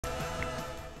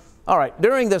All right,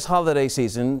 during this holiday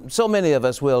season, so many of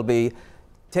us will be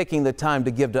taking the time to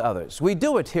give to others. We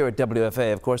do it here at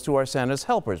WFA, of course, through our Santa's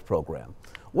Helpers program.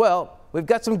 Well, we've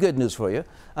got some good news for you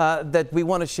that we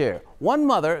want to share. One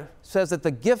mother says that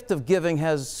the gift of giving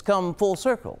has come full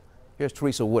circle. Here's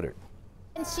Teresa Woodard.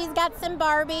 And she's got some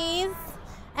Barbies,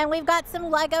 and we've got some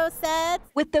Lego sets.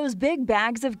 With those big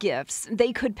bags of gifts,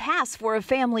 they could pass for a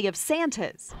family of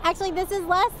Santas. Actually, this is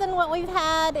less than what we've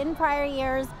had in prior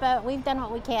years, but we've done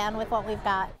what we can with what we've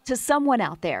got. To someone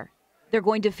out there, they're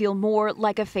going to feel more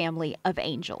like a family of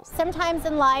angels. Sometimes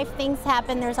in life, things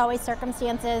happen. There's always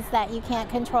circumstances that you can't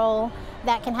control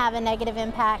that can have a negative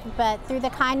impact, but through the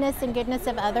kindness and goodness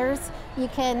of others, you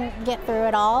can get through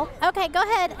it all. Okay, go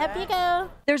ahead, up you go.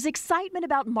 There's excitement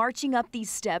about marching up these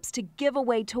steps to give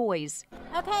away toys.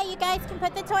 Okay, you guys can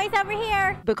put the toys over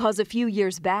here. Because a few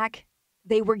years back,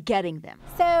 they were getting them.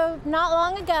 So not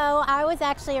long ago, I was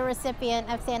actually a recipient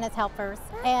of Santa's Helpers,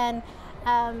 and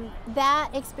that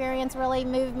experience really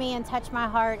moved me and touched my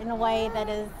heart in a way that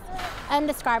is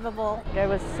indescribable. I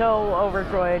was so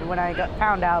overjoyed when I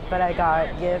found out that I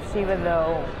got gifts, even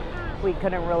though we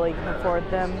couldn't really afford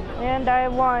them. And I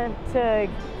want to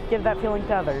give that feeling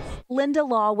to others. Linda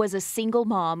Law was a single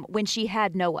mom when she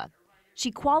had Noah.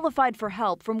 She qualified for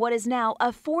help from what is now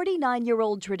a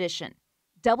 49-year-old tradition,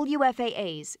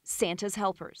 WFAA's Santa's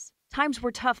Helpers. Times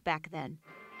were tough back then.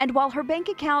 And while her bank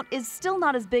account is still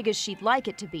not as big as she'd like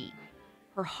it to be,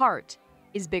 her heart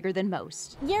is bigger than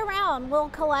most. Year-round, we'll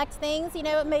collect things. You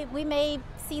know, we may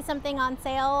see something on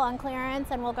sale, on clearance,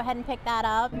 and we'll go ahead and pick that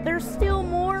up. There's still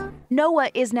more. Noah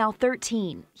is now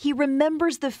 13. He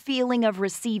remembers the feeling of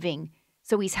receiving,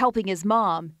 so he's helping his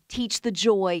mom teach the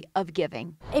joy of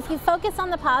giving. If you focus on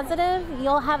the positive,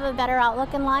 you'll have a better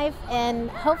outlook in life,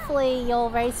 and hopefully you'll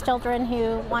raise children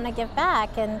who want to give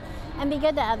back and be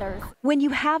good to others. When you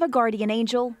have a guardian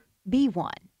angel, be one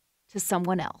to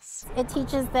someone else. It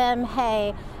teaches them,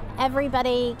 hey,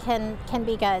 everybody can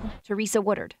be good. Teresa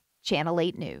Woodard, Channel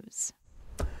 8 News.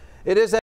 It is